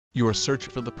Your search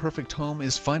for the perfect home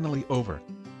is finally over.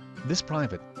 This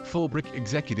private, full-brick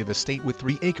executive estate with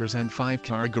 3 acres and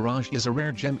 5-car garage is a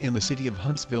rare gem in the city of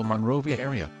Huntsville, Monrovia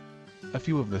area. A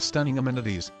few of the stunning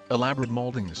amenities: elaborate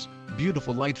moldings,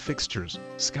 beautiful light fixtures,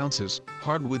 scounces,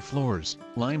 hardwood floors,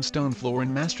 limestone floor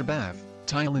and master bath,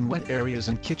 tile in wet areas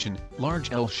and kitchen,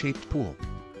 large L-shaped pool.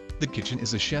 The kitchen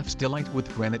is a chef's delight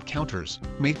with granite counters,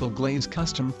 maple glazed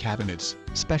custom cabinets,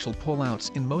 special pull-outs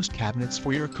in most cabinets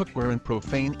for your cookware and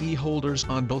profane e-holders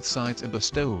on both sides of the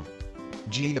stove.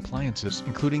 GE appliances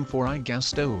including 4i gas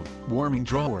stove, warming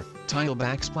drawer, tile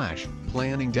backsplash,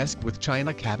 planning desk with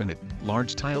china cabinet,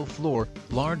 large tile floor,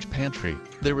 large pantry.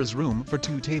 There is room for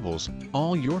 2 tables,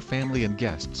 all your family and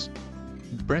guests.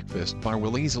 Breakfast bar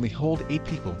will easily hold 8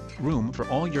 people, room for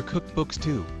all your cookbooks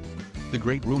too. The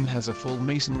great room has a full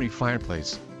masonry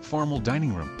fireplace, formal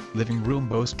dining room, living room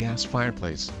boast gas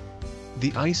fireplace.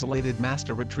 The isolated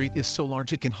master retreat is so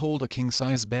large it can hold a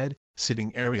king-size bed,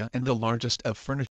 sitting area and the largest of furniture.